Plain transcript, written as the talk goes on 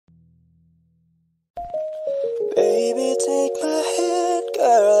Baby, take my hand,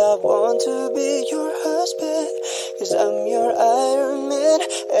 girl, I want to be your husband. 'Cause I'm your Iron Man,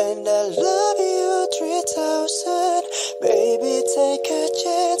 and I love you 3000. Baby, take a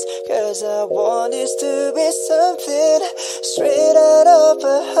chance, 'cause I want this to be something straight out of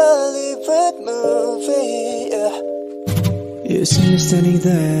a Hollywood movie, yeah. You see me standing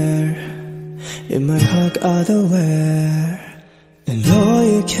there, in my hug underwear, and all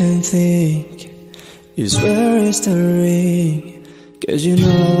you can think is where is the ring? 'Cause you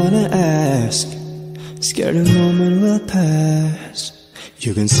know I wanna ask, scared the moment will pass.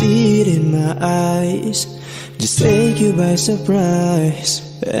 You can see it in my eyes, just take you by surprise.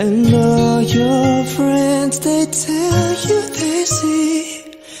 And all your friends, they tell you they see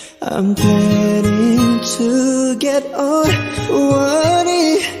I'm planning to get on one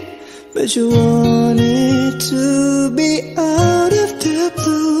knee. But you want it to be out of the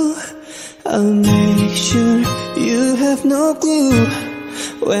blue. I'll make sure you have no clue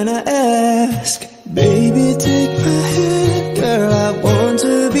when I ask. Baby, take my hand, girl, I want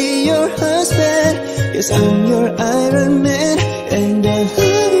to be your husband. 'Cause I'm your Iron Man, and I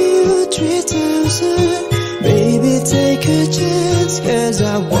love you 3000. Baby, take a chance, 'cause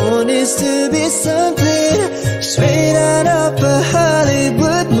I want this to be something straight out of a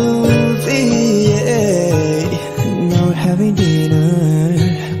Hollywood movie, yeah. Now we're having dinner,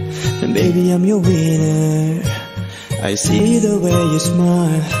 and baby, I'm your winner. I see the way you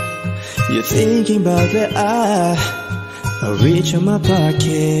smile, you're thinking about where I'll reach on my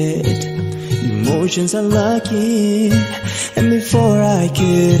pocket. Emotions are lucky, and before I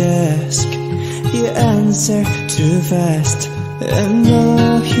could ask, you answer too fast. And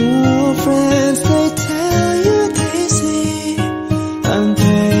all your friends, they tell you they see I'm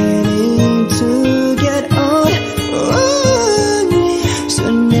planning to get on one knee. So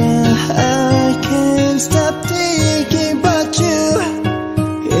now I can't stop thinking about you.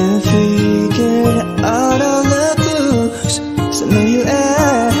 You figured out all the clues, so now you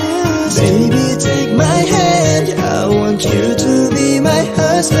ask. Baby, take my hand, I want you to be my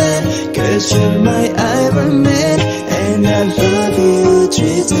husband. 'Cause you're my Iron Man, and I love you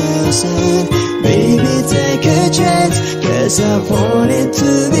 3000. Baby, take a chance, 'cause I want it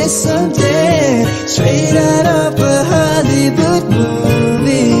to be something straight out of a Hollywood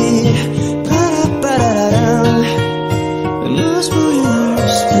movie. Ba-da-ba-da-da-dum. No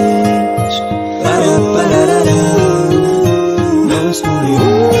spoilers, please. Ba-da-ba-da-da-dum. No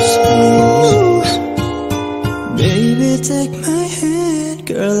spoilers, please. Baby, take my hand,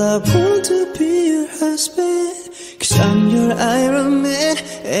 girl, I want to be your husband. 'Cause I'm your Iron Man,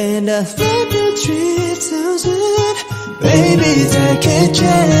 and I love you 3000. Baby, take a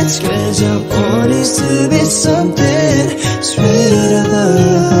chance, 'cause I want this to be something straight out of a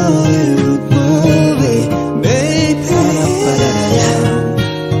Hollywood movie, baby.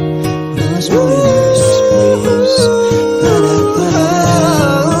 No spoilers, please.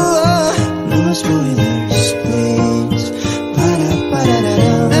 No spoilers, please.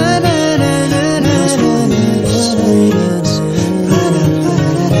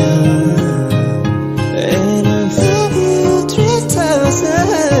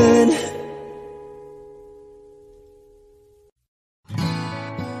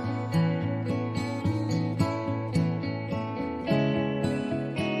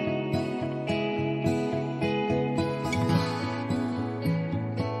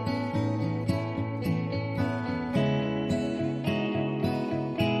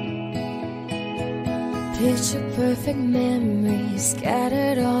 Picture perfect memories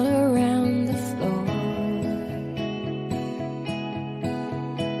scattered all around the floor.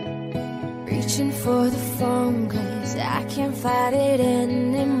 Reaching for the phone 'cause I can't fight it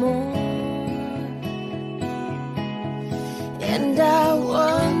anymore. And I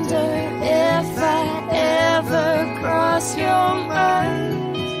wonder if I ever cross your mind.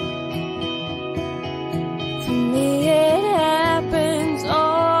 For me it happens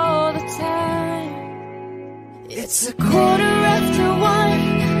all the time. It's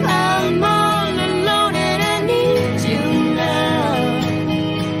 1:15, I'm all alone and I need you now.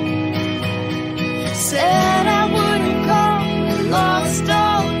 Said I wouldn't call, lost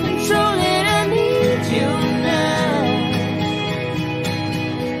all control and I need you now.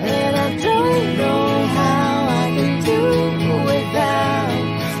 And I don't know how I can do without,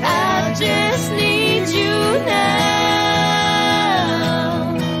 I just need you now.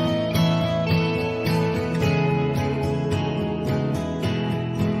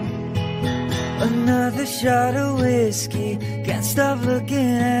 Another shot of whiskey, can't stop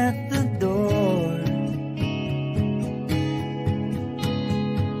looking at the door.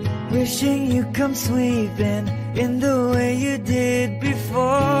 wishing you come sweeping in the way you did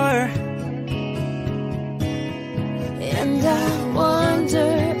before. And I wonder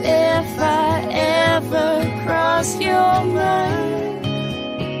if I ever cross your mind.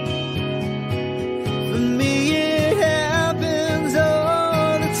 For me it happens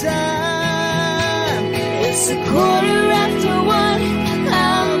all the time. It's 1:15.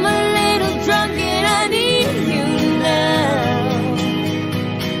 I'm a little drunk and I need you now.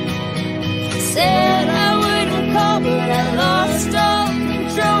 Said I wouldn't call, but I lost all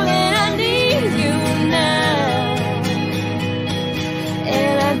control and I need you now.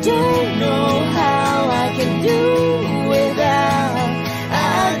 And I don't know how I can do without.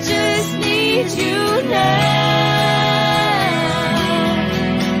 I just need you now.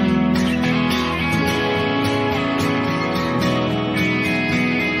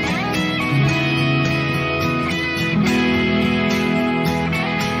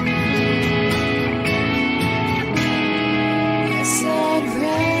 Guess I'd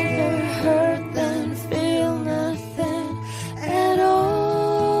rather hurt than feel nothing at all.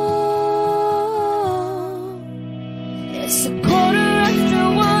 It's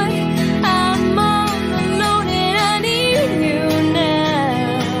 1:15. I'm all alone and I need you now.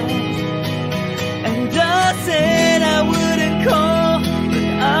 And I said I wouldn't call, but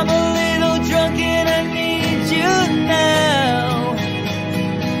I'm a little drunk and I need you now.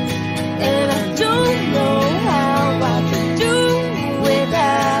 And I don't know how I can do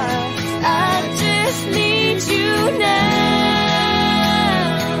without. I just need you now.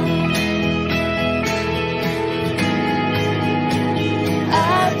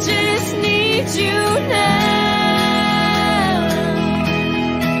 I just need you now.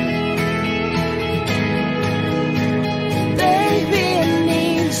 Baby, I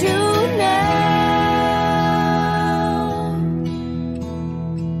need you now.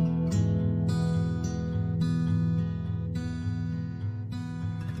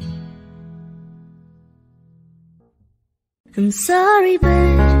 I'm sorry,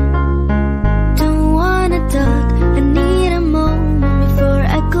 but don't wanna talk. I need a moment before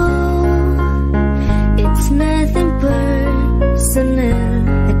I go. It's nothing personal.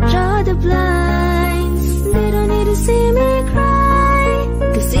 I draw the blinds. They don't need to see me cry.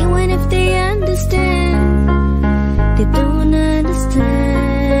 'Cause even if they understand, they don't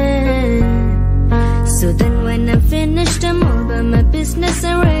understand. So then when I'm finished, I'm all about my business.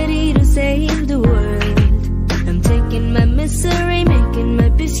 I'm ready to save the world. I'm taking my misery, making my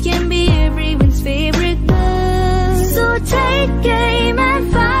bitch can be everyone's favorite girl. So take aim and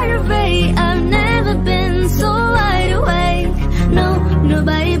fire away. I've never been so wide awake. No,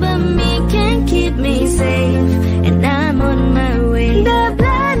 nobody but me can keep me safe. And I'm on my way. The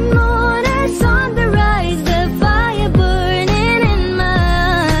blood moon is on the rise. The fire burning in my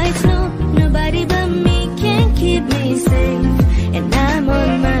eyes. No, nobody but me can keep me safe. And I'm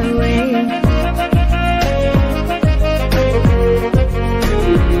on my way.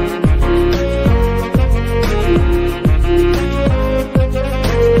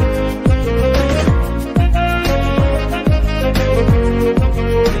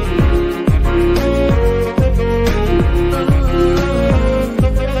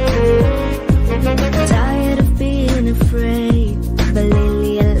 Tired of being afraid, but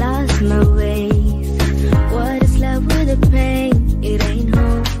lately I lost my ways. What is love with the pain? It ain't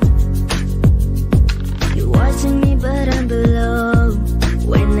hope. You're watching me, but I'm below.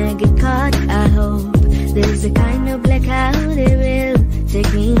 When I get caught, I hope there's a kind of blackout that will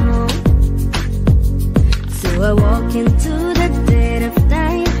take me home. So I walk into the dead of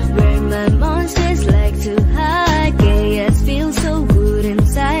night, where my monsters like to hide. Chaos feels so good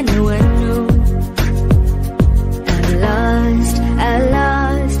inside. No one knows.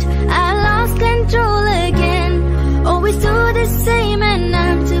 I lost control again. Always do the same and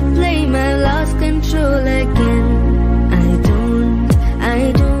I'm to blame. I lost control again.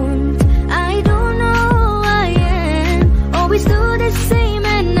 I don't know who I am. Always do the same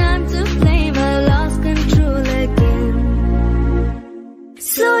and I'm to blame. I lost control again.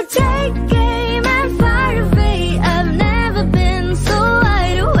 So take aim and fire away. I've never been so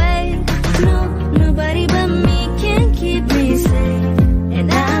wide awake. No, nobody but me can keep me safe. And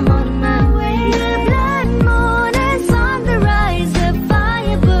I'm on my way. The blood moon is on the rise. The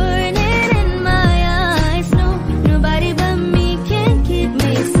fire burning in my eyes. No, nobody but me can keep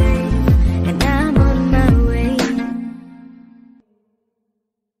me safe. And I'm on my way.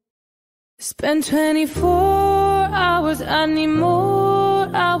 Spend 24 hours, I need more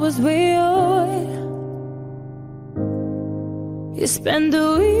hours with you. You spend the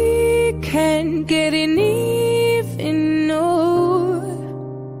weekend getting even more.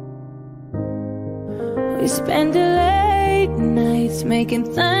 We spend the late nights making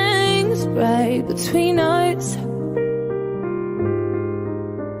things right between us.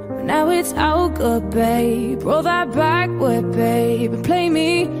 But now it's all good, babe. Roll that backward, babe, and play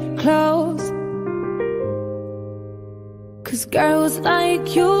me close. 'Cause girls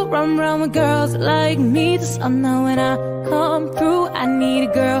like you run round with girls like me. The sun now when I come through, I need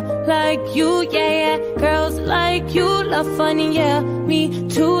a girl like you, yeah, yeah. Girls like you love fun, and yeah, me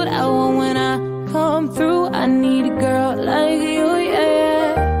too. That one when I come through, I need a girl like you, yeah, yeah.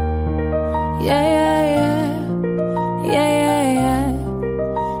 Yeah, yeah, yeah. Yeah, yeah, yeah.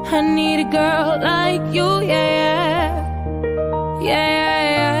 I need a girl like you, yeah, yeah. Yeah, yeah,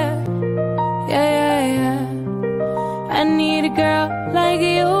 yeah. Yeah, yeah, yeah. I need a girl like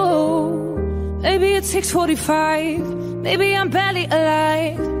you. Maybe it's 6:45. Maybe I'm barely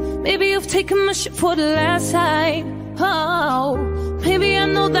alive. Maybe you've taken my shit for the last time. Oh, maybe I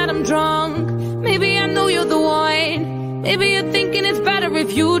know that I'm drunk. Maybe I know you're the one. Maybe you're thinking it's better if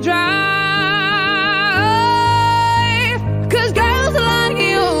you drive. 'Cause girls like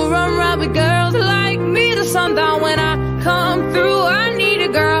you run round with girls like me. The sundown when I come through, I need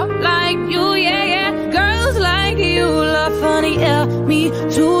a girl like you, yeah, yeah. Girls like you love funny, yeah, me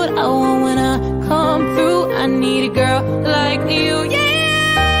too. I want when I come through, I need a girl like you, yeah.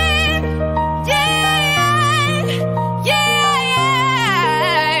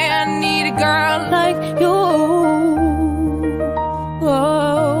 Girl like you,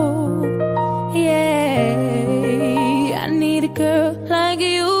 oh, yeah. I need a girl like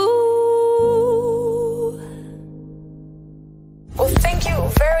you. Well, thank you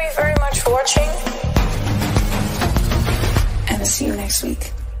very, very much for watching, and I'll see you next week.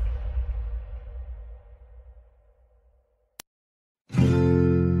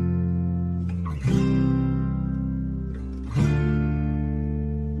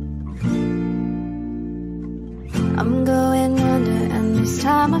 I'm going under, and this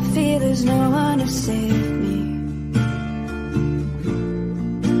time I feel there's no one to save me.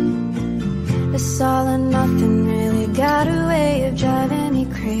 This all or nothing really got a way of driving me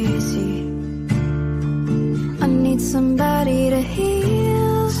crazy. I need somebody to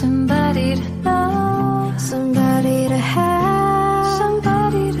heal, somebody to know, somebody to have,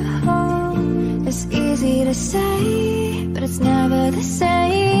 somebody to hold. It's easy to say, but it's never the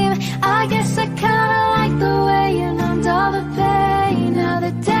same. I guess I kinda like the way you numbed all the pain. Now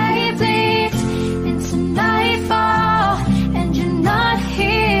the day bleeds into nightfall, and you're not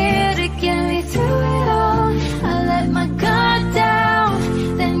here to get me through it all. I let my guard down,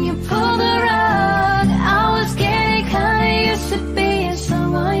 then you pulled the rug. I was getting kinda used to being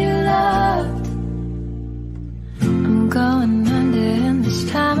someone you loved. I'm going under, and this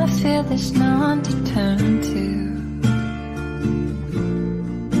time I feel there's no one to turn to.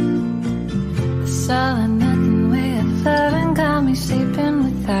 All or nothing way of loving got me sleeping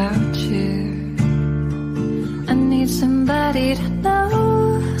without you. I need somebody to know,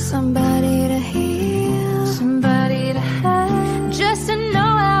 somebody to heal, somebody to have, just to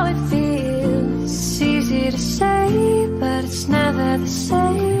know how it feels. It's easy to say, but it's never the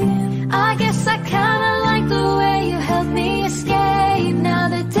same. I guess I kinda like the way you helped me escape. Now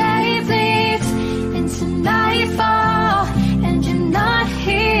the day bleeds into nightfall, and you're not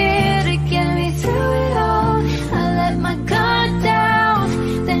here to get me through it all. I let my guard down,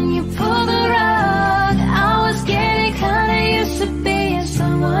 then you pulled the rug. I was getting kinda used to being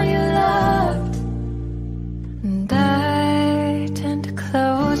someone you loved. And I tend to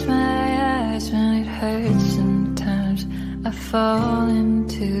close my eyes when it hurts. Sometimes I fall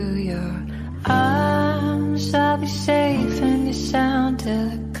into your arms. I'll be safe in your sound till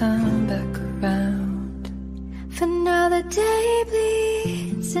I come back around. For now the day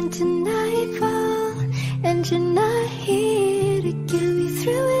bleeds into nightfall, and you're not here to get me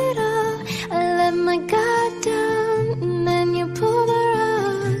through it all. I let my guard down, and then you pulled the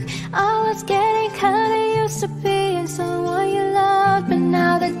rug. I was getting kinda used to being someone you loved. But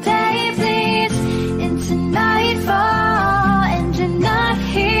now the day bleeds into nightfall, and you're not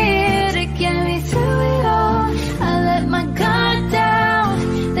here to get me through it all. I let my guard down,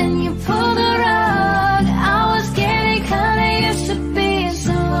 then you pulled the rug. I was getting kinda used to being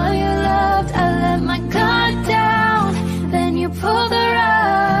someone you loved. I let my guard down, then you pulled the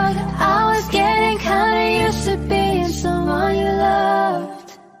rug. I was getting kinda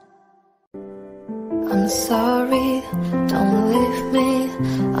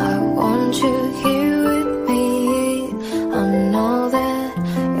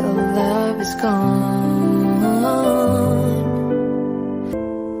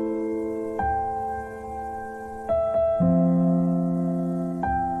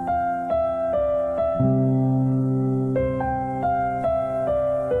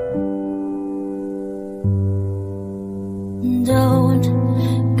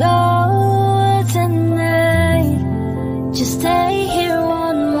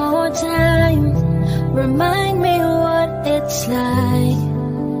remind me what it's like.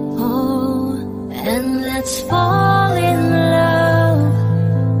 Oh, and let's fall in love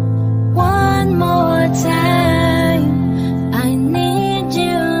one more time. I need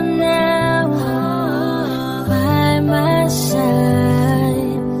you now by my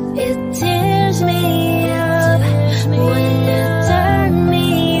side. It tears me up when you turn me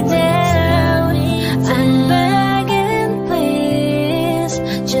down. I'm begging, please,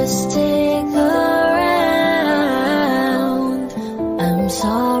 just stick around. I'm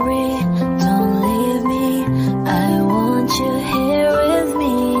sorry, don't leave me. I want you here with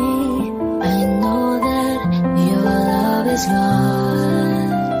me. I know that your love is gone.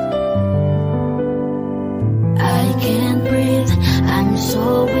 I can't breathe, I'm so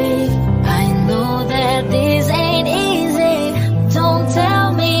weak. I know that this ain't easy. Don't tell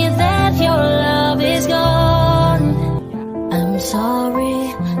me that your love is gone. I'm sorry,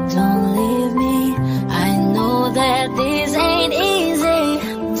 don't leave me. I know that this ain't easy.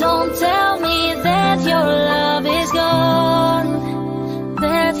 Don't tell me that your love is gone.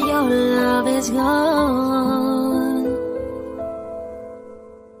 That your love is gone.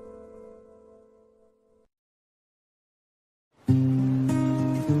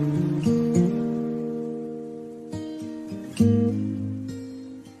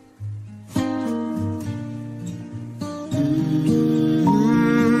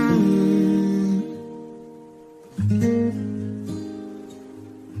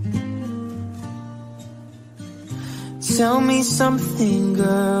 Tell me something,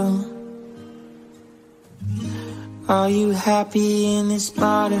 girl. Are you happy in this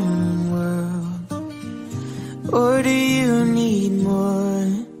modern world? Or do you need more?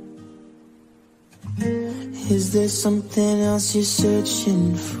 Is there something else you're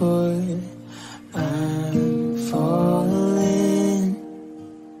searching for? I'm falling.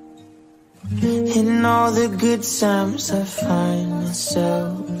 In all the good times I find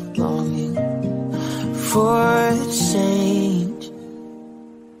myself longing for a change,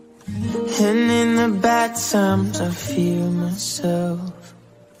 and in the bad times I fear myself.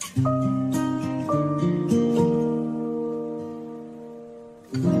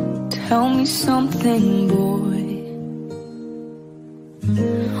 Tell me something, boy.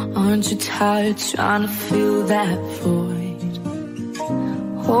 Aren't you tired trying to fill that void?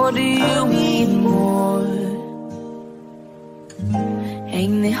 Or do you need more?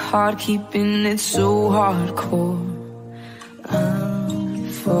 Ain't it hard keeping it so hardcore? I'm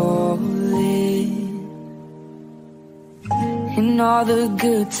falling. In all the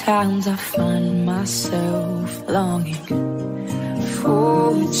good times I find myself longing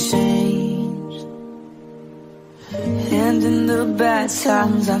for a change, and in the bad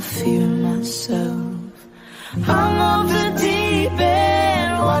times I fear myself. I'm off the deep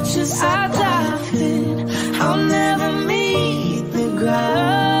end, watch as I dive in. I'll never meet the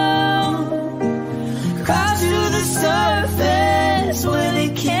ground. Crash to the surface where they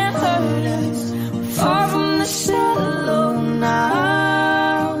can't hurt us. Far from the shallow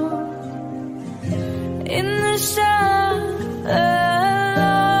now. In the shallow,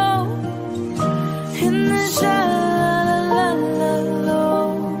 in the shallow,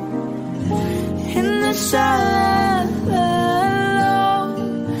 in the shallow,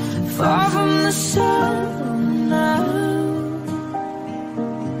 far from the shallow now.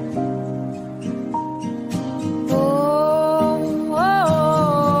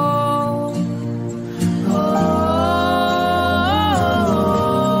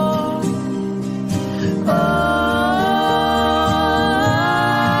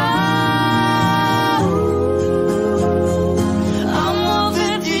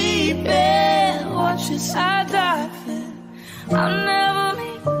 I'll never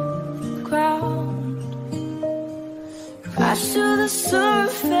meet the ground. Crash to the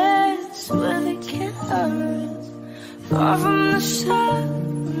surface where they can't hurt us. Far from the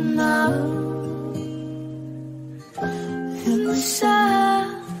shallow, in the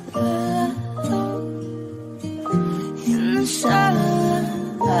shallow, in the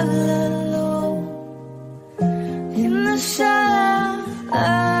shallow, in the shallow,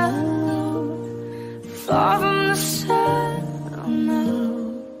 far from the shallow.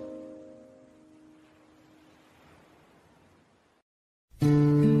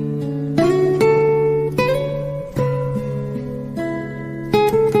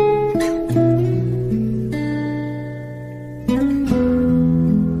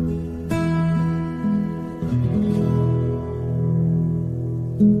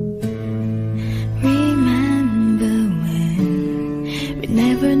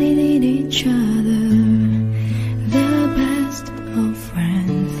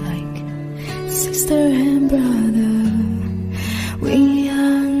 sister and brother. We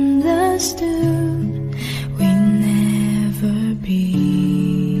understood we'd never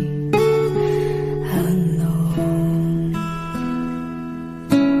be alone.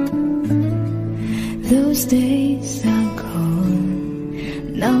 Those days are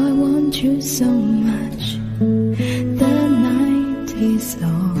gone. Now I want you so much. The night is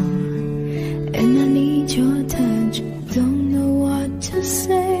on and I need your touch. Don't know what to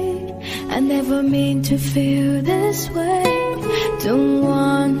say. I never mean to feel this way. Don't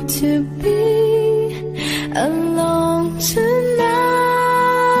want to be alone tonight.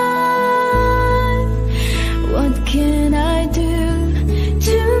 What can I do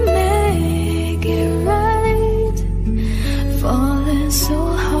to make it right? Falling so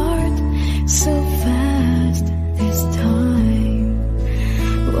hard, so fast this time.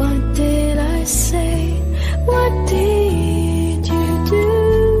 What did I say? What did you do?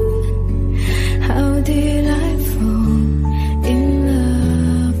 How did I fall in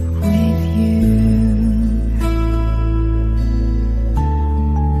love with you?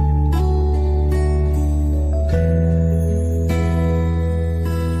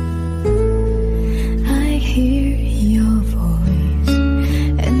 I hear your voice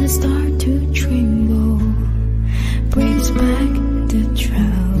and I start to tremble. Brings back the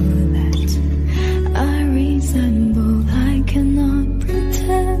trial that I resemble. I cannot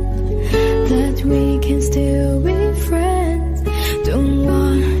pretend that we can still be friends. Don't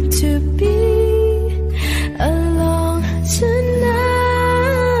want to be alone tonight.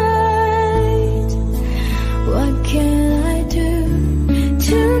 What can I do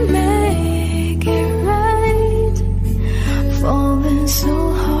to make it right? Falling so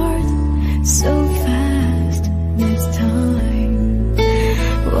hard, so fast this time.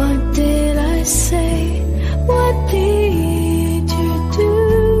 What did I say? What did you do?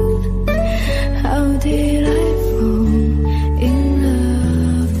 How did I fall in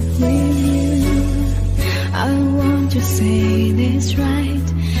love with you? I want to say this right,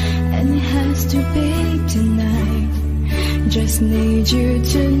 and it has to be tonight. Just need you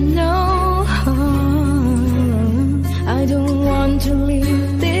to know I don't want to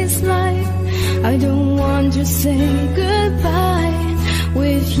live this life. I don't want to say goodbye.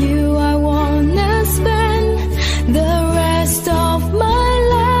 With you I wanna spend the rest of my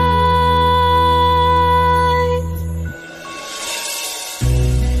life.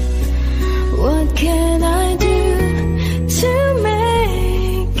 What can I do to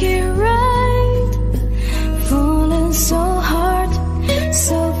make it right? Falling so hard,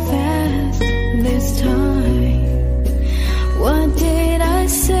 so fast this time. What did I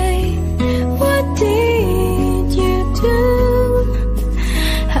say? What did you do?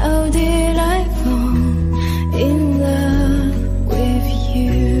 How did I fall in love with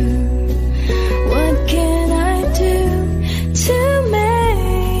you? What can I do to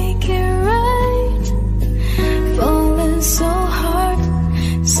make it right? Falling so hard,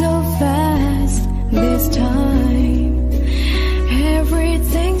 so fast this time.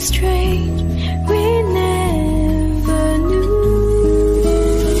 Everything's strange, we never knew.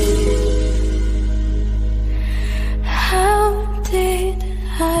 How did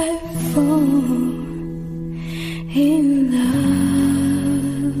I fall in love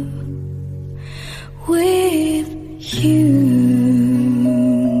with you?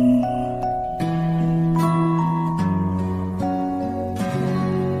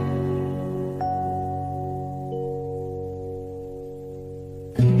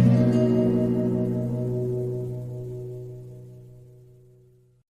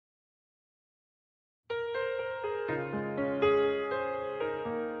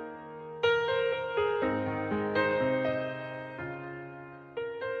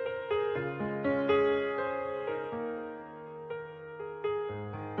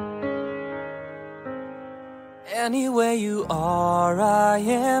 Anywhere you are, I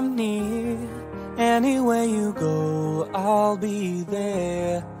am near. Anywhere you go, I'll be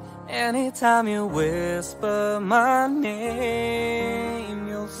there. Anytime you whisper my name,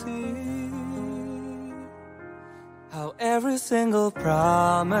 you'll see how every single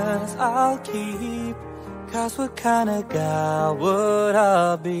promise I'll keep. 'Cause what kind of guy would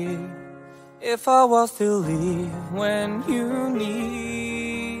I be if I was to leave when you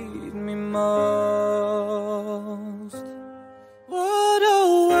need me most? What are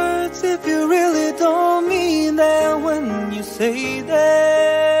words if you really don't mean them when you say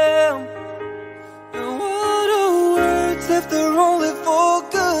them? And what are words if they're only for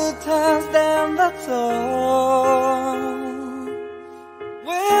good times? Then that's all.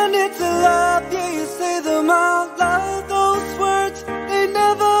 When it's a lie, yeah, you say them out loud. Those words, they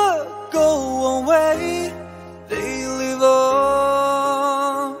never go away.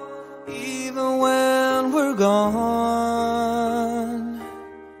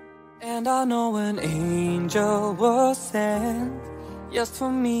 just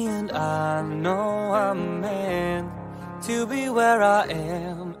for me, and I know I'm meant to be where I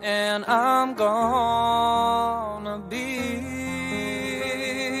am, and I'm gonna be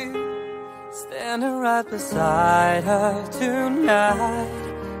standing right beside her tonight,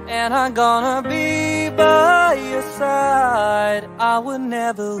 and I'm gonna be by your side. I would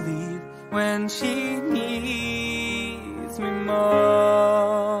never leave when she needs me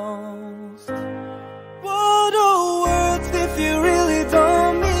most. What are words if you really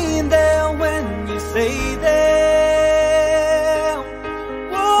don't mean them when you say them?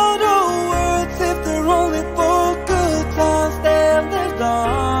 What are words if they're only for good times, then they're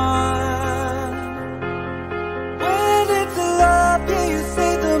done? When it's a love, yeah, you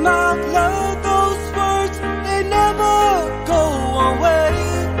say them out loud. Those words, they never go away.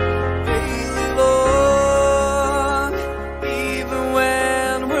 They live on, even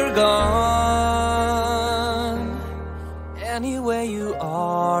when we're gone. Anywhere you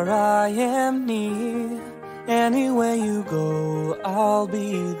are, I am near. Anywhere you go, I'll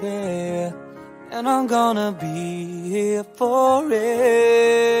be there. And I'm gonna be here forevermore.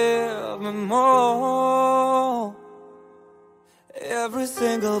 Every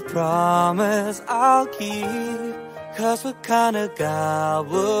single promise I'll keep, 'cause what kind of guy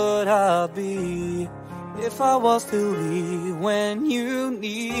would I be if I was to leave when you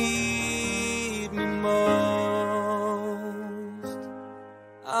need me most?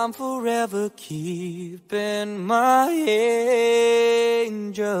 I'm forever keeping my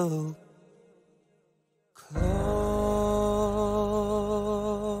angel close.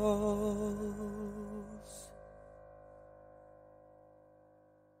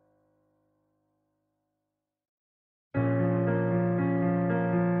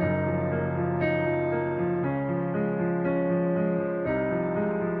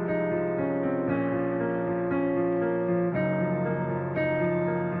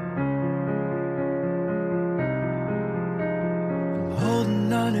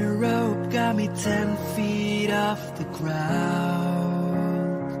 Holding on a rope got me 10 feet off the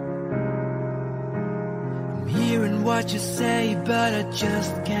ground. I'm hearing what you say, but I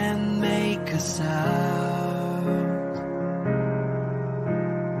just can't make a sound.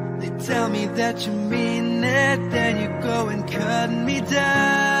 They tell me that you mean it, then you go and cut me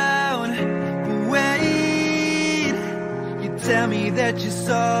down. But wait, you tell me that you're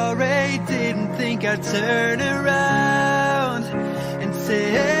sorry, didn't think I'd turn around and say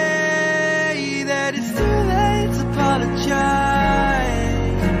that it's too late to apologize.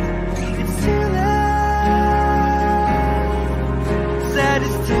 It's too late. Said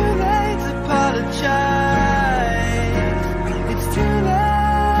it's too late to apologize. It's too late.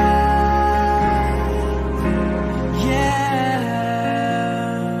 Yeah.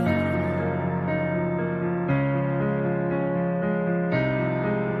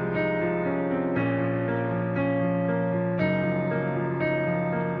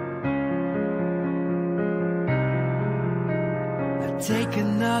 Take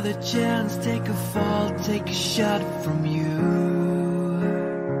another chance, take a fall, take a shot from you.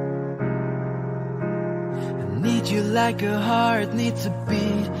 I need you like a heart needs a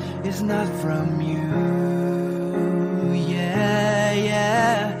beat, it's not from you. Yeah,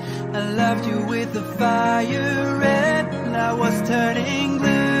 yeah, I loved you with the fire red, and I was turning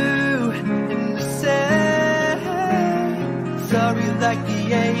blue. And I said, sorry like the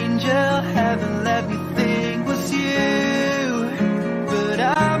angel, heaven let me think was you. But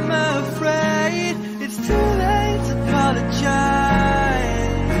I'm afraid it's too late to apologize.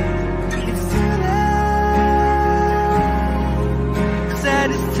 It's too late. Said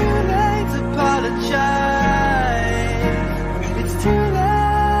it's too late to apologize. It's too late.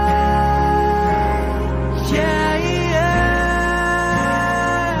 Yeah,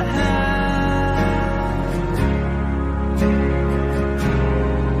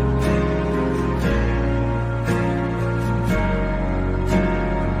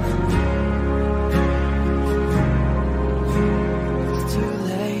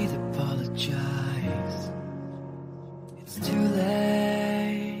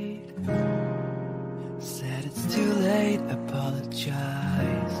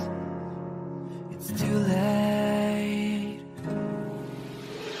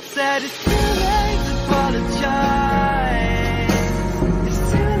 said it's too late to apologize. It's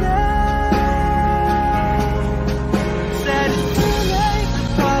too late. Said it's too late to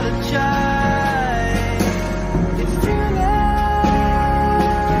apologize. It's too late.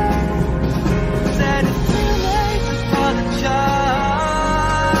 Said it's too late to apologize.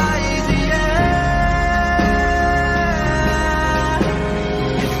 Yeah.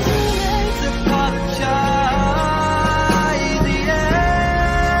 It's too late to apologize. Yeah.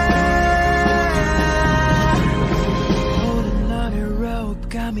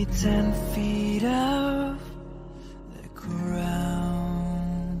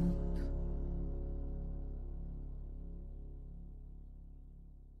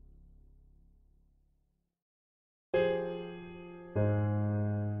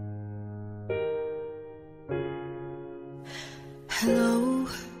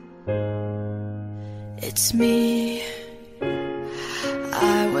 it's me.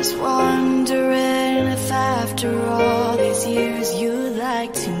 I was wondering if after all these years you'd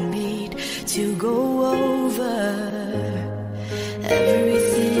like to meet, to go over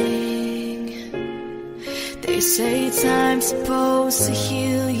everything. They say time's supposed to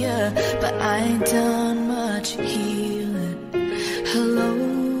heal ya, but I ain't done much healing. Hello,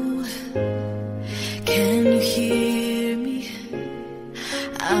 can you hear me?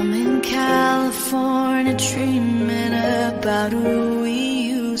 I'm in California dreaming about who we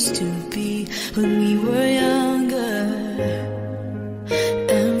used to be when we were younger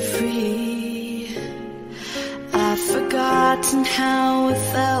and free. I've forgotten how it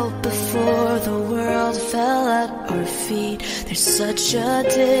felt before the world fell at our feet. There's such a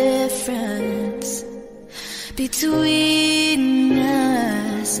difference between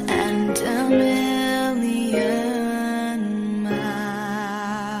us and a million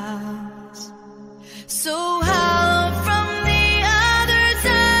miles. So how from the other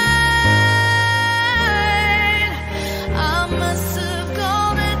side, I must have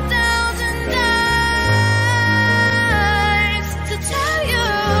called 1,000 times to tell you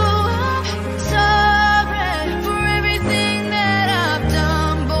I'm sorry for everything that I've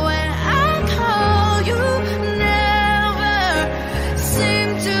done. But when I call, you never seem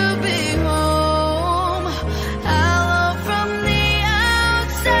to be home. Hello from the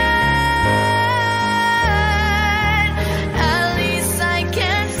outside, at least I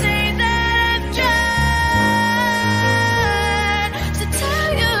can say that I've tried to tell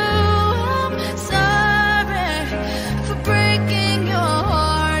you I'm sorry for breaking your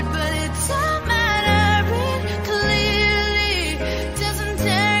heart. But it don't matter, it clearly doesn't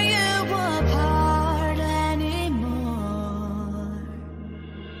tear you apart anymore.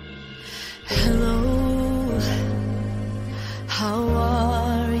 Hello, how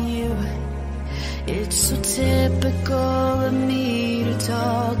are you? It's so typical of me to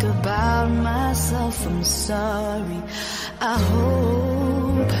talk about myself. I'm sorry. I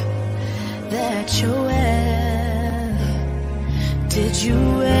hope that you're well. Did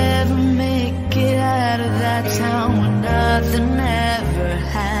you ever make it out of that town where nothing ever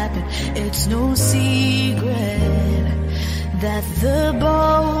happened? It's no secret that the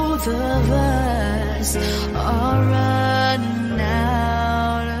both of us are running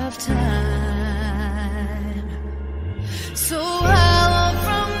out of time. So hello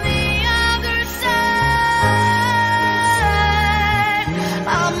from the other side, I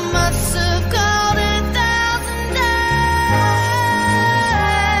must have called 1,000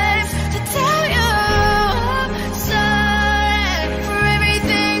 times to tell you I'm sorry for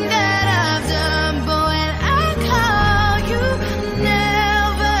everything that I've done. But when I call, you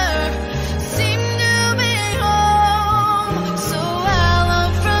never seem to be home. So hello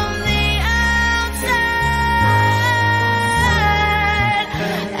from the outside,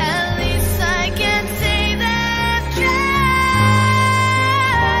 at least I can say that I've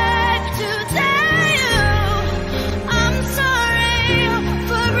tried to tell you I'm sorry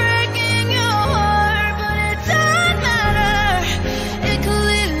for breaking your heart. But it doesn't matter, it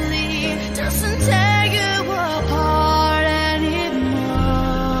clearly doesn't tear you apart anymore.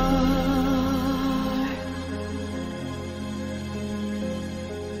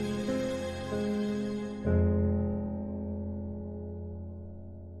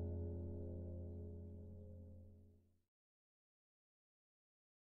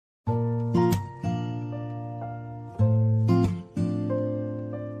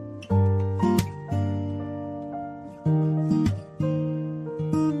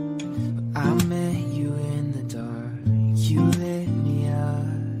 I met you in the dark, you lit me up,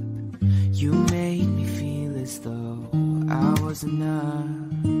 you made me feel as though I was enough.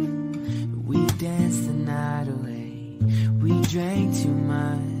 We danced the night away, we drank too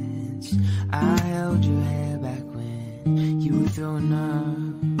much. I held your hair back when you were throwing up.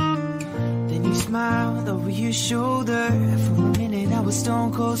 Then you smiled over your shoulder. For a minute I was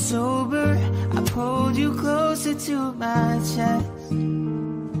stone cold sober. I pulled you closer to my chest,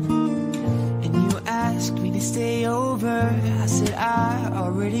 and you asked me to stay over. I said I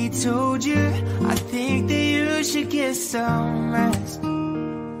already told you. I think that you should get some rest.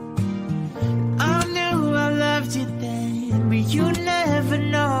 I knew I loved you then, but you never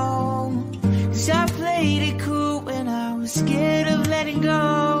know. 'Cause I played it cool when I was scared of letting go.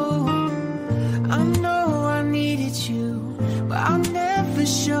 I know I needed you, but I'll never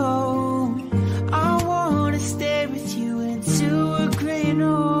show. I wanna stay with you into a great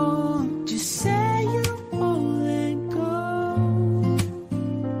old. Just say you won't let go.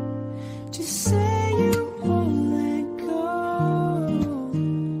 Just say you won't let go.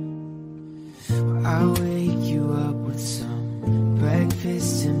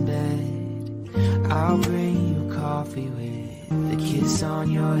 selfie with the kiss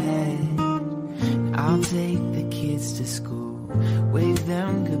on your head. I'll take the kids to school, wave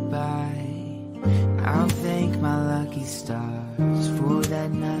them goodbye. I'll thank my lucky stars for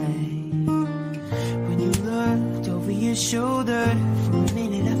that night. When you looked over your shoulder, for a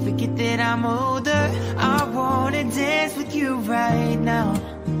minute I forget that I'm older. I wanna dance with you right now.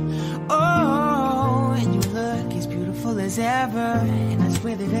 Oh, and you look as beautiful as ever, and I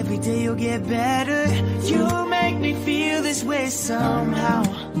swear that every day you'll get better. You make me feel this way somehow.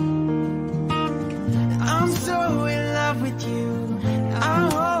 I'm so in love with you, I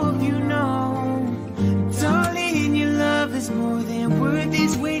hope you know. Darling, your love is more than worth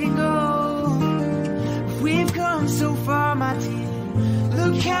this way to go. We've come so far, my dear,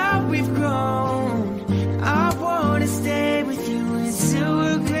 look how we've grown. I wanna stay with you until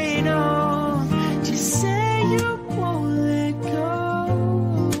we're great old. Just say you won't let go.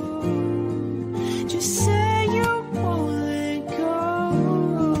 Just say you won't let go.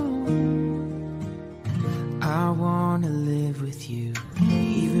 I wanna live with you,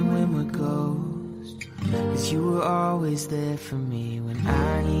 even when we're ghosts, 'cause you were always there for me when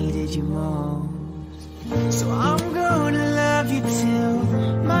I needed you most. So I'm gonna love you till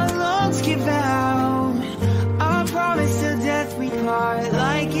my lungs give out. I promise till death we part,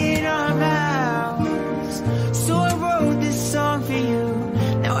 like in our vows. So I wrote this song for you,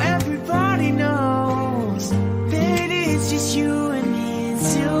 now everybody knows that it's just you and me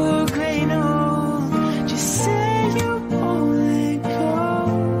until we're great old. Just say you won't let go.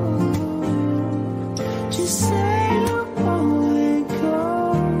 Just say you won't let go.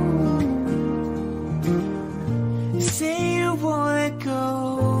 Say you won't let go.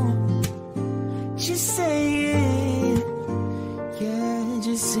 Just say it. Yeah,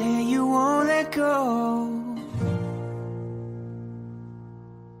 just say you won't let go.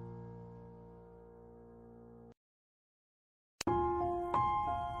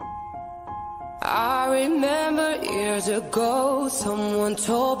 I remember years ago, someone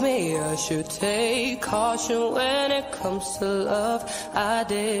told me I should take caution when it comes to love. I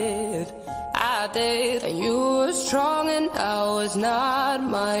did, and you were strong and I was not.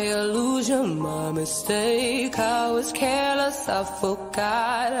 My illusion, my mistake. I was careless, I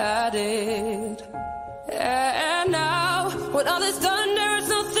forgot I did. And now, when all is done, there is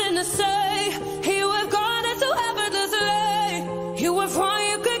nothing to say. You have gone and so effortlessly. You were wrong,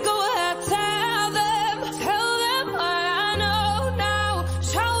 you could go ahead, tell them what I know now.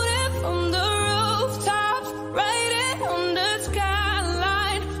 Shout it from the rooftops, write it on the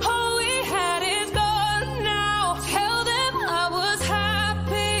skyline. All we had is gone now. Tell them I was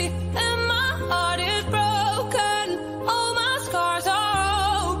happy and my heart is broken. All my scars are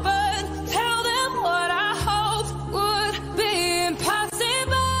open. Tell them what I hoped would be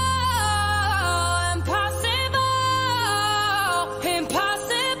impossible.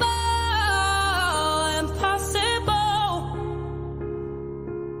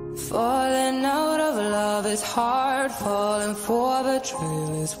 Falling out of love is hard. Falling for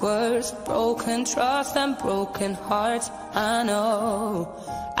betrayal is worse. Broken trust and broken hearts. I know.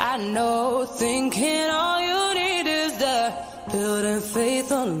 Thinking all you need is that. Building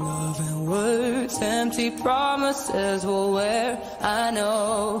faith on love and words. Empty promises will wear. I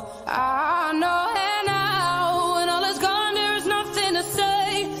know. And now, when all is gone, there is nothing to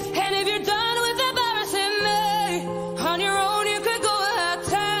say. And if you're done with embarrassing me, on your own you could go ahead,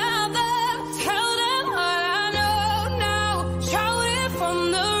 tell them what I know now. Shout it from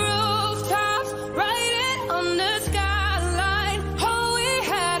the rooftops, write it on the skyline. All we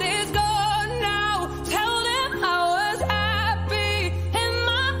had is gone now. Tell them I was happy and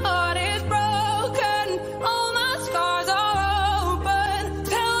my heart is broken. All my scars are open.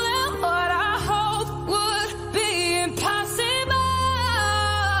 Tell them what I hoped would be impossible.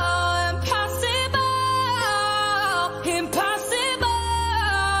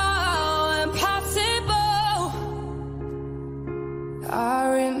 I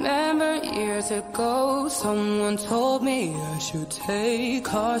remember years ago, someone told me I should take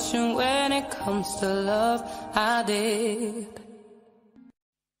caution when it comes to love. I did.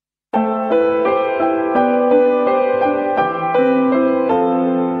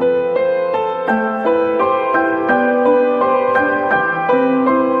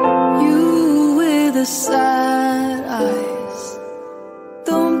 You with the sad eyes,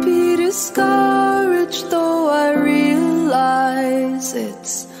 don't be discouraged, though I realize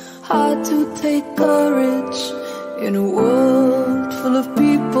it's hard to take courage in a world full of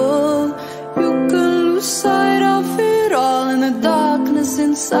people. You can lose sight of it all, and the darkness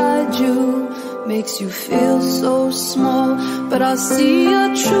inside you makes you feel so small. But I see a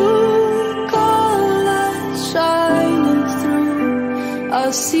true color shine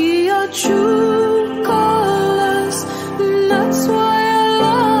I'll see your true colors, and that's why I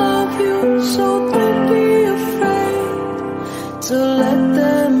love you. So don't be afraid to let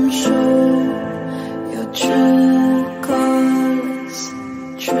them show your true colors.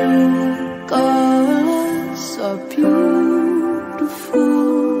 True colors are beautiful.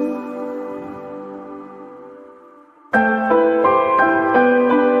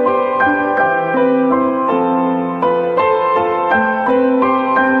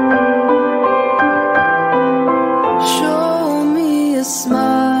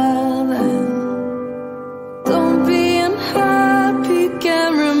 Smile then. Don't be unhappy.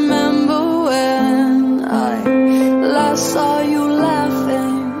 Can't remember when I last saw you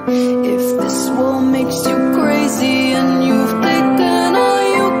laughing. If this world makes you crazy and you've taken all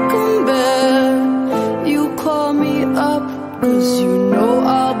you can bear, you call me up, 'cause you know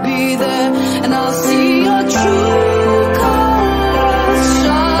I'll be there. And I'll see your true colors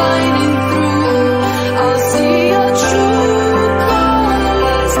shining through. I'll see your true.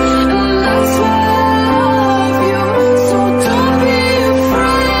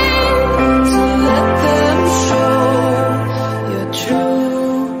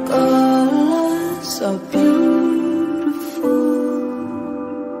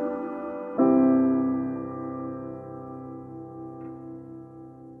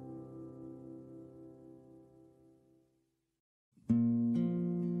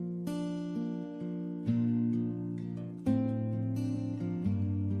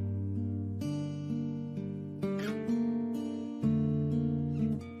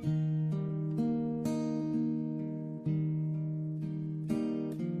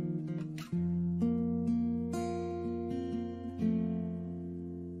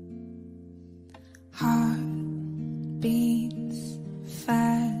 Heart beats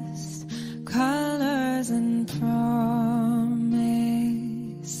fast, colors and promises.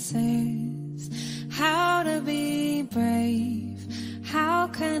 How to be brave, how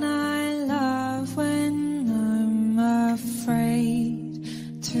can I love when I'm afraid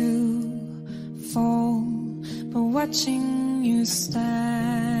to fall? But watching you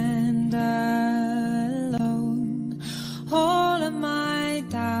stand alone, all of my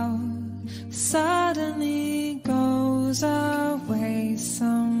doubt suddenly goes away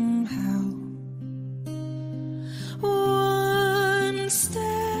somehow. One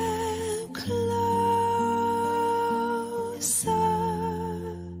step closer.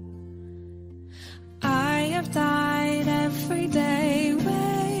 I have died every day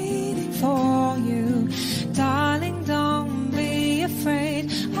waiting for you. Darling, don't be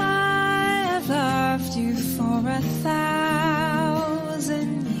afraid. I have loved you for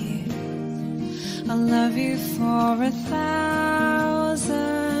 1,000 years. I'll love you for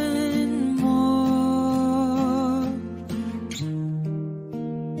 1,000 more.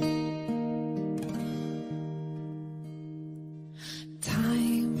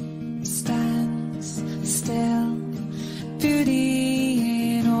 Time stands still,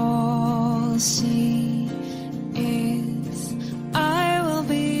 beauty in all she is. I will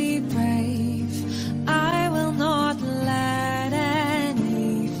be brave, I will not let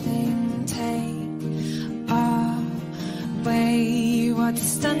anything take away what's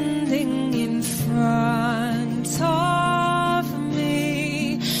standing in front of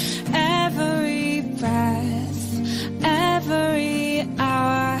me. Every breath, every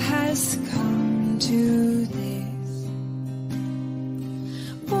hour has come to this.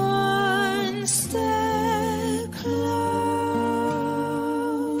 One step closer.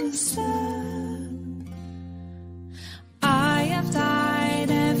 I have died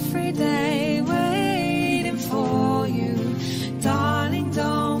every day waiting for you. Darling,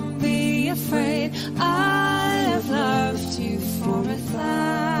 don't be afraid. I have loved you for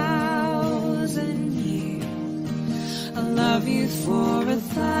 1,000 years. I'll love you for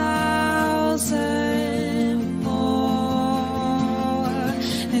 1,000 more.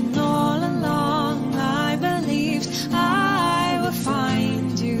 And all along I believed I would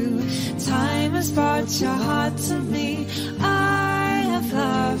find you. Time has brought your heart to me. I have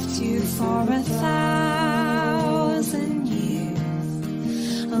loved you for 1,000 years.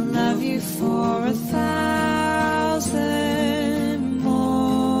 I'll love you for 1,000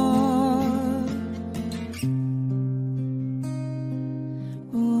 more.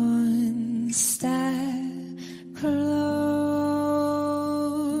 One step closer.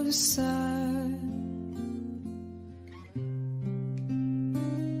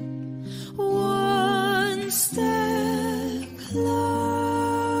 One step closer.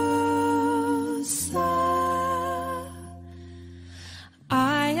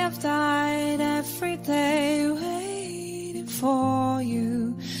 I have died every day waiting for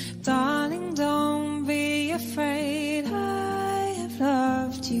you. Darling, don't be afraid. I have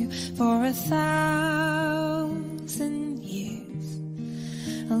loved you for 1,000 years.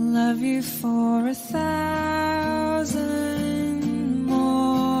 I'll love you for 1,000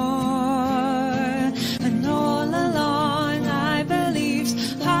 more. And all along I believed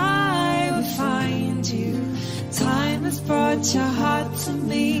I would find you. Time has brought your heart to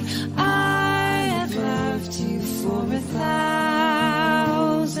me. I have loved you for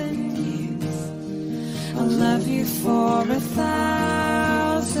 1,000 years. I'll love you for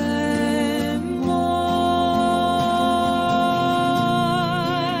 1,000 more.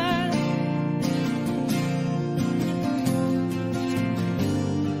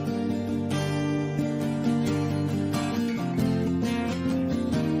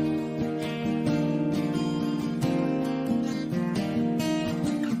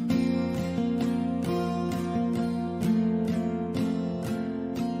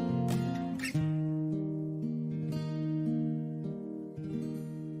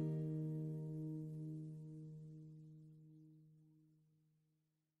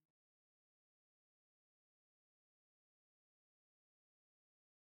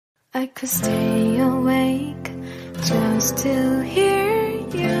 I could stay awake just to hear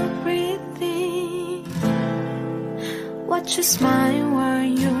you breathing. Watch you smile while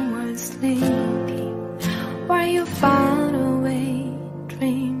you were sleeping, while you far away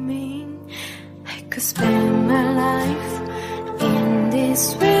dreaming. I could spend my life in this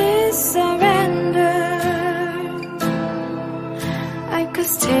way, surrender. I could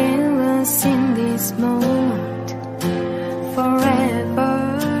stay lost in this moment forever.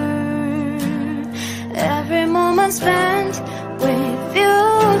 Every moment spent with you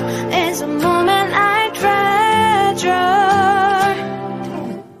is a moment I treasure.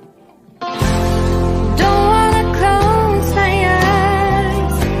 Don't wanna close my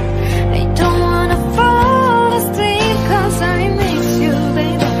eyes, I don't wanna fall asleep, 'cause I miss you,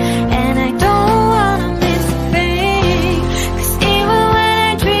 baby, and I don't wanna miss a thing. 'Cause even when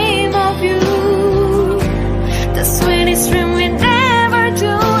I dream of you, the sweetest dream we never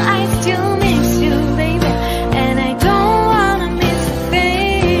do, I still miss you, baby, and I don't wanna miss a thing.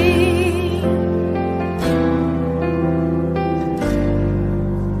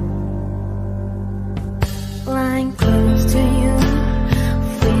 Lying close to you,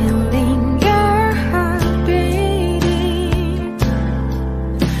 feeling your heart beating,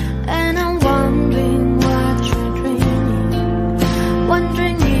 and I'm wondering what you're dreaming,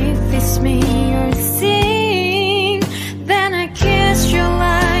 wondering if it's me you're seeing. Then I kiss your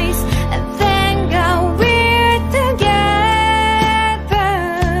eyes and thank God we're together.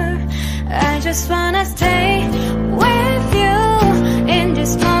 I just wanna stay with you in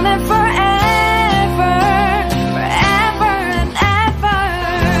this moment forever, forever and ever.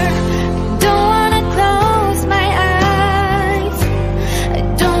 Don't wanna close my eyes, I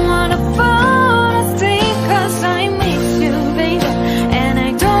don't wanna fall asleep, 'cause I miss you, baby, and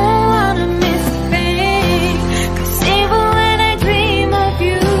I don't wanna miss a thing. 'Cause even when I dream of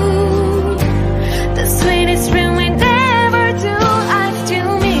you, the sweetest dream we never do, I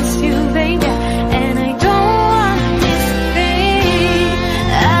still miss you, baby, and I don't wanna miss a thing.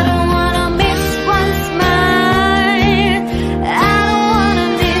 I don't wanna miss one smile, I don't wanna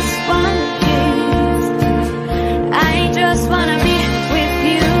miss one kiss. I just wanna be with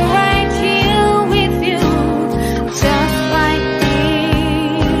you, right here with you, just like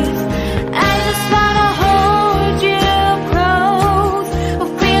this. I just wanna hold you close, or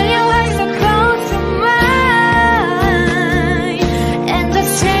feel your eyes so close to mine, and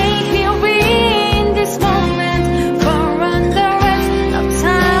just stay here in this moment for the rest of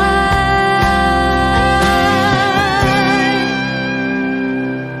time.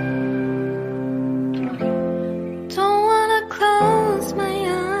 Don't wanna close my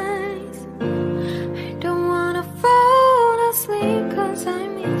eyes, I don't wanna fall asleep, 'cause I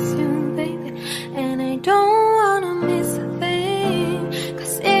miss you, baby, and I don't wanna miss a thing.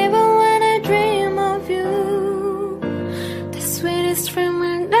 'Cause even when I dream of you, the sweetest dream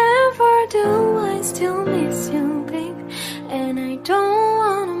we'll never do, I still miss you, baby, and I don't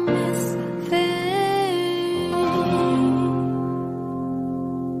wanna miss a thing.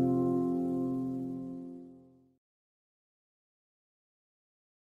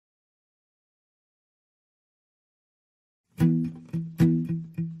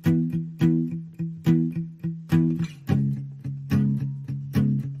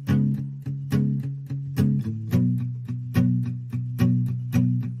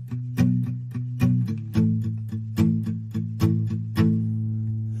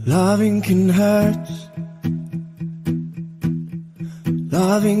 Loving can hurt,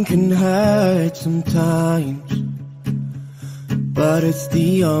 Loving can hurt sometimes, but it's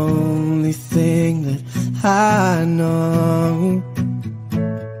the only thing that I know.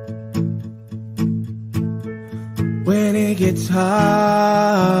 When it gets hard,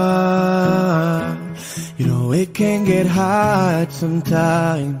 you know it can get hard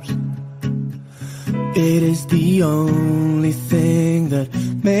sometimes. It is the only thing that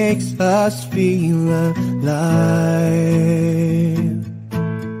makes us feel alive.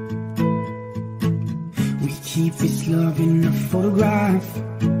 We keep this love in a photograph.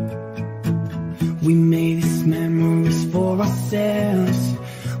 We made these memories for ourselves,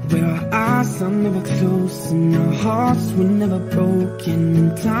 where our eyes are never closed and our hearts were never broken,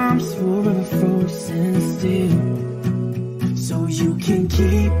 and time's forever frozen still. So you can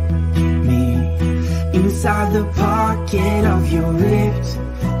keep me inside the pocket of your ripped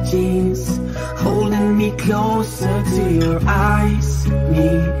jeans, holding me closer to your eyes.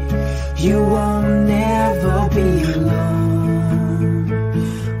 You won't never be alone.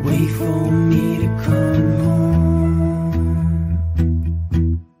 Wait for me to come home.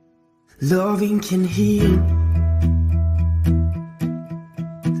 Loving can heal.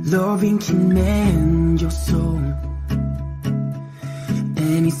 Loving can mend your soul.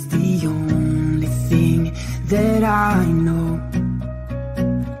 And it's the only thing that I know.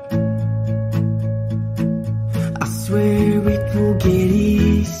 I swear it will get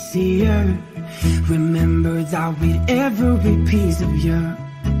easier. Remember that with every piece of you.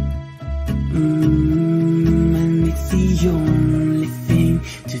 And it's the only thing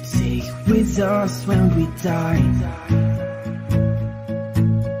to take with us when we die.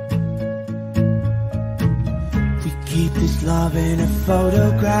 Keep this love in a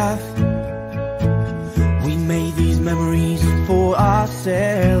photograph. We made these memories for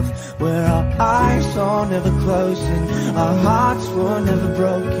ourselves, where our eyes are never closing, our hearts were never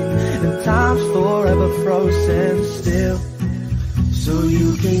broken, and time's forever frozen still. So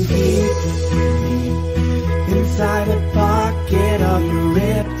you can keep me inside the pocket of your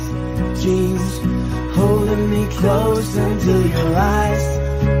ripped jeans, holding me close until your eyes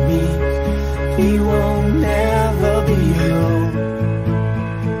meet. We won't never be alone.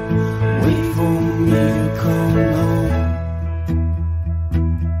 Wait for me to come home.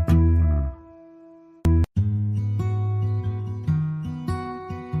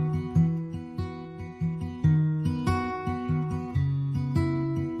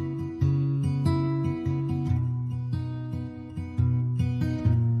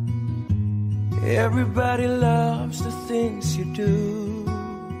 Everybody loves the things you do,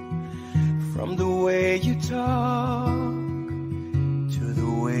 from the way you talk to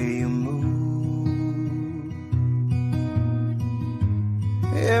the way you move.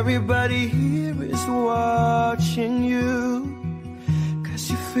 Everybody here is watching you, 'cause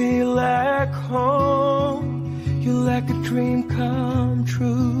you feel like home. You're like a dream come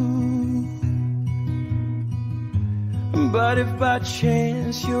true. But if by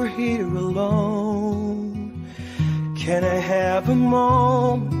chance you're here alone, can I have a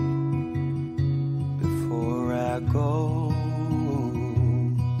moment I go?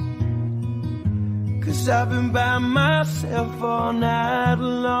 'Cause I've been by myself all night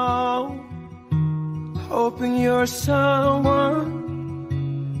long, hoping you're someone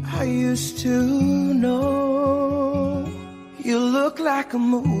I used to know. You look like a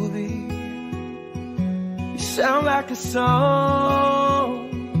movie, you sound like a song.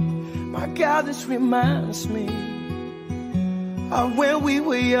 My God, this reminds me of when we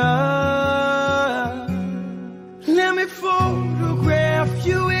were young. Let me photograph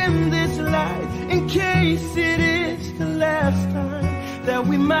you in this light, in case it is the last time that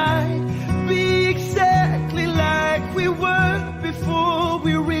we might be exactly like we were before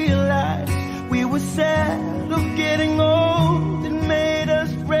we realized we were sad of getting old. It made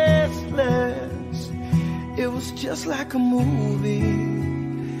us restless. It was just like a movie.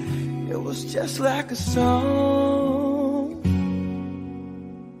 It was just like a song.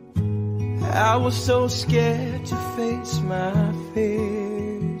 I was so scared to face my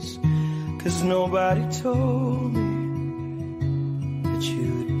fears, 'cause nobody told me that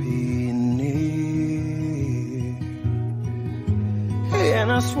you'd be near. And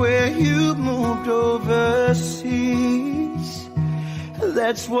I swear you moved overseas.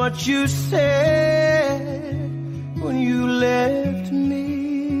 That's what you said when you left me.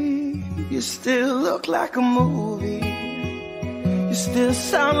 You still look like a movie. You still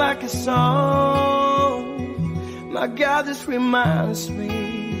sound like a song. My God, this reminds me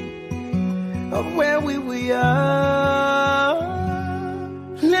of when we were young.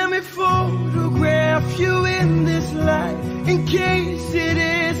 Let me photograph you in this light, in case it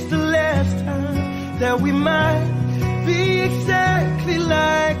is the last time that we might be exactly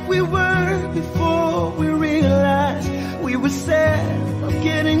like we were before we realized we were sad of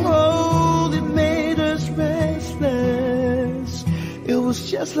getting old. It made us restless. It was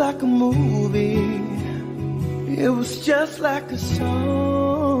just like a movie. It was just like a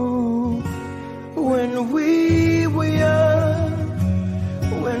song. When we were young,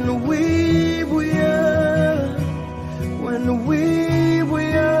 when we were young, when we were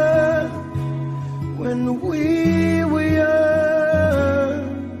young, when we were young.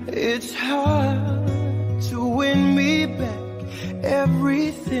 It's hard to win me back.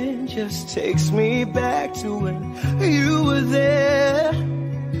 Everything just takes me back to when you were there,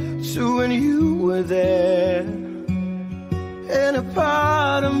 to when you were there. And a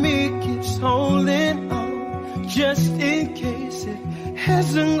part of me keeps holding on, just in case it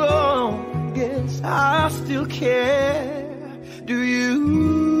hasn't gone. Guess I still care. Do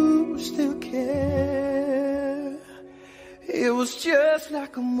you still care? It was just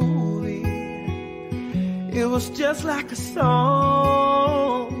like a movie. It was just like a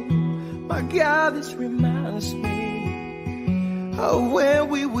song. My God, this reminds me of when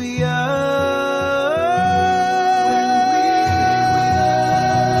we were young.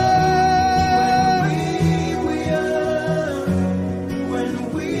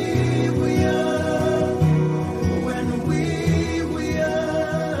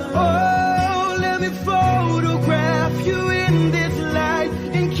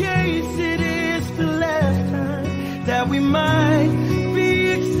 We might be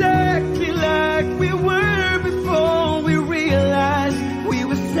exactly like we were before we realized we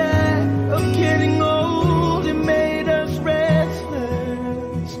were sad of getting old. It made us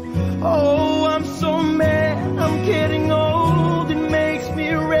restless. Oh, I'm so mad I'm getting old. It makes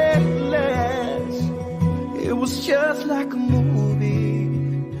me restless. It was just like a movie.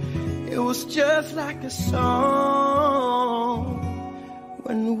 It was just like a song.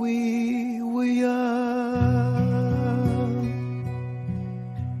 When we were young.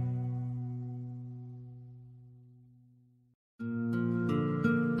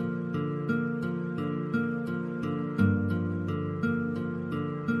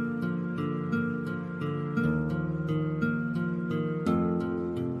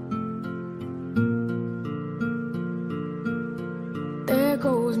 There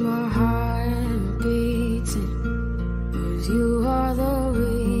goes my heart beating, 'cause you are the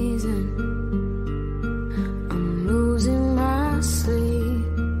reason I'm losing my sleep.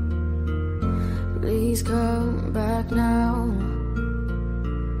 Please come back now.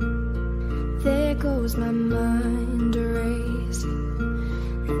 There goes my mind racing,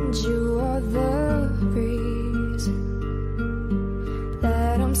 and you are the reason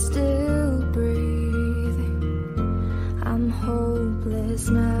that I'm still breathing. I'm hopeless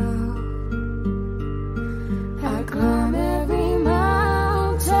now. I climb every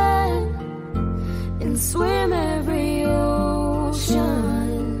mountain and swim every ocean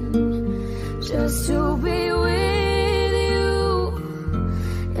just to be with you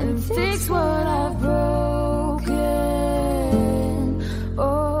and fix what I've broken.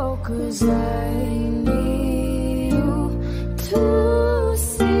 Oh, 'cause I need you to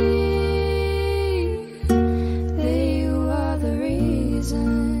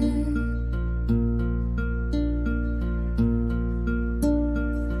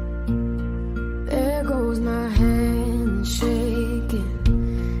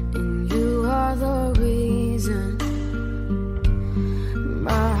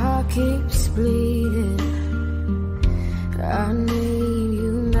keeps bleeding. I need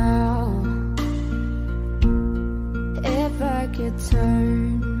you now. If I could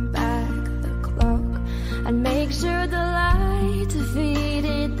turn back the clock, I'd make sure the light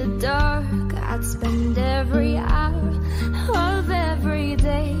defeated the dark. I'd spend every hour of every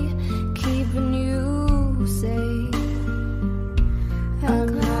day keeping you safe. I'd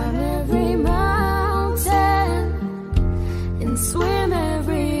climb every mountain and swim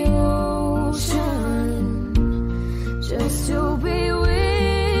every just to be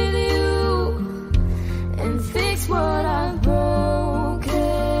with you and fix what I've broken.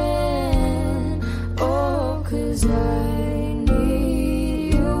 Oh, 'cause I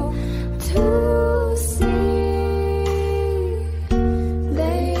need you to see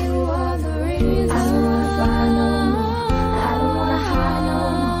that you are the reason. I don't wanna cry no more. I don't wanna hide no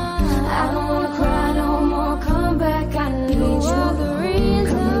more. I don't wanna cry no more. Come back, I need you. The reason.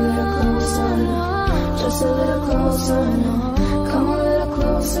 Come a little closer, just a little closer. Come a little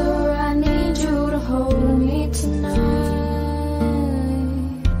closer, I need you to hold me tonight.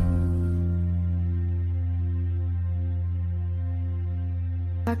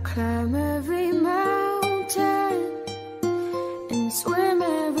 I climb every mountain and swim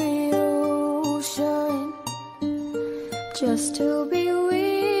every ocean just to be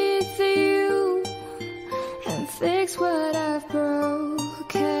with you and fix what I've broken.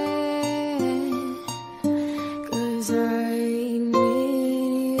 'Cause I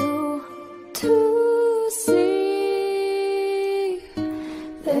need you to see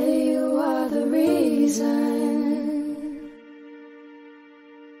that you are the reason.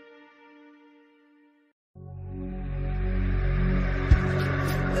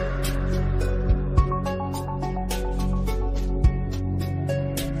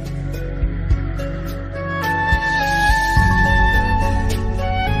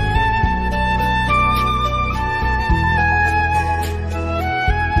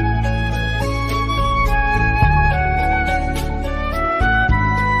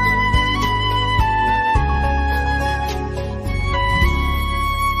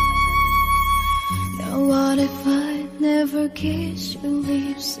 Kiss your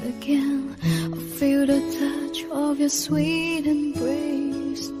lips again, or feel the touch of your sweet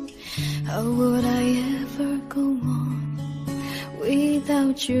embrace. How would I ever go on?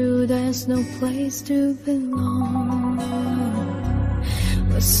 Without you, there's no place to belong.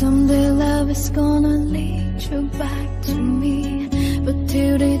 But someday love is gonna lead you back to me, but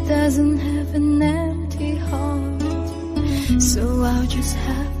till it doesn't have an empty heart. So I'll just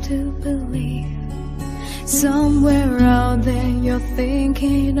have to believe somewhere out there you're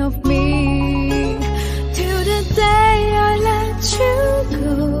thinking of me. Till the day I let you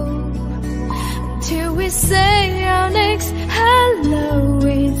go, till we say our next hello,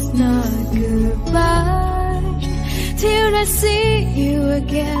 it's not goodbye. Till I see you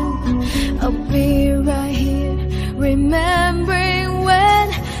again, I'll be right here, remembering when.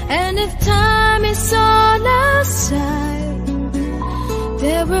 And if time is on our side,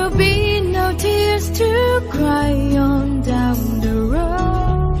 there will be no tears to cry on down the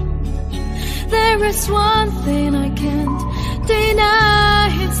road. There is one thing I can't deny,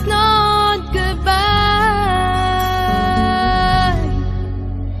 it's not goodbye.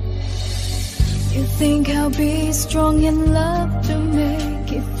 You think I'll be strong in love to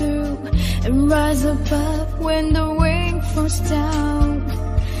make it through and rise above when the wind falls down.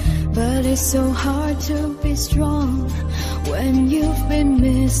 But it's so hard to be strong when you've been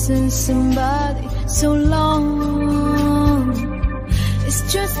missing somebody so long. It's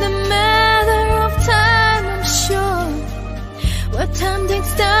just a matter of time, I'm sure. But time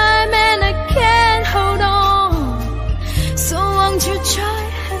takes time and I can't hold on. So won't you try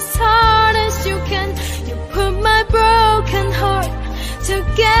as hard as you can? You put my broken heart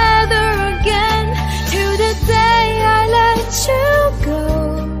together again. Till the day I let you go,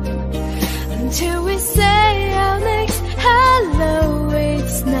 until we say our next hello,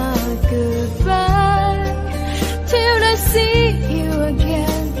 it's not goodbye. Till I see you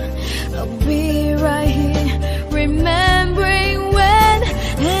again, I'll be right here, remembering when.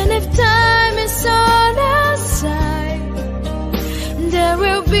 And if time is on our side, there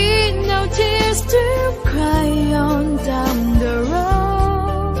will be no tears to cry on down the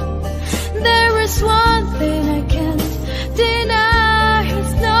road. There is one thing I can't deny,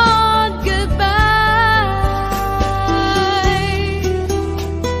 it's not goodbye.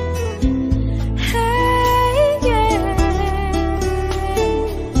 Hey, yeah,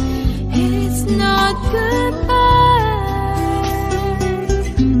 it's not goodbye.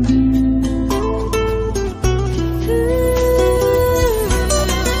 Ooh.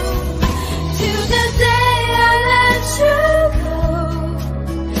 Till the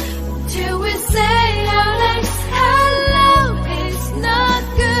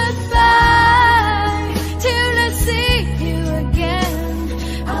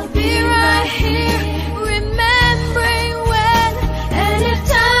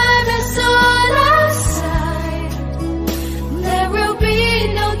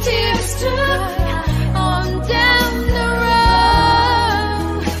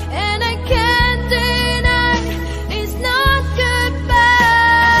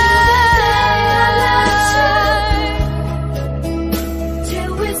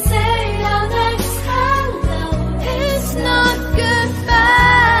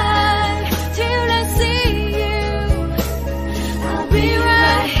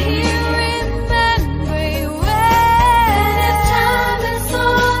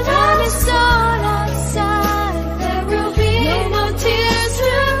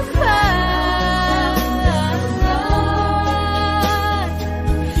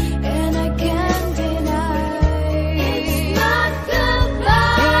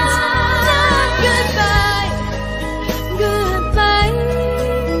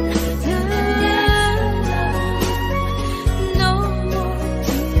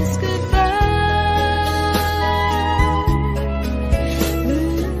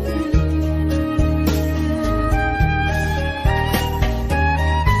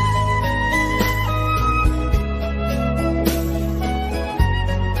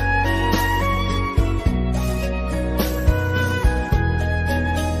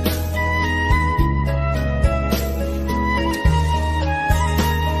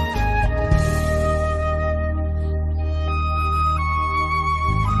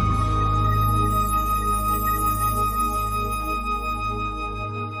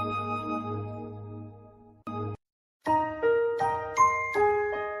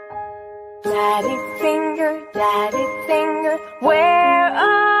Daddy finger, where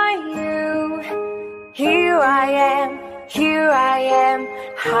are you? Here I am,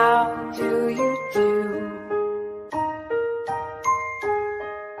 how do you do?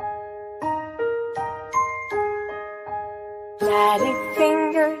 Daddy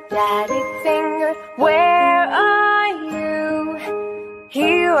finger, where are you?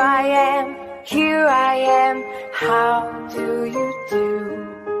 Here I am, how do you do?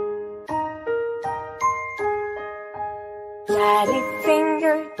 Daddy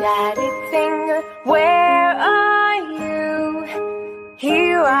finger, where are you?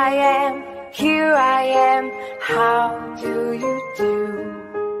 Here I am, how do you do?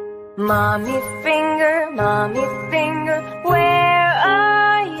 Mommy finger, where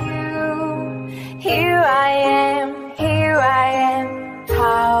are you? Here I am,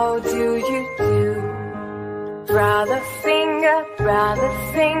 how do you do? Brother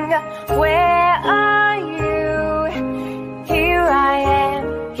finger, where are you? Here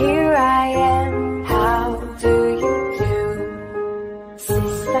I am, how do you do?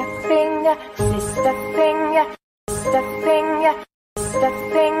 Sister finger, sister finger, sister finger, sister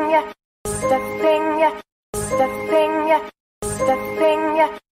finger, sister finger, sister finger, sister finger,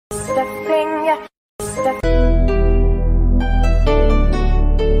 sister finger, sister finger.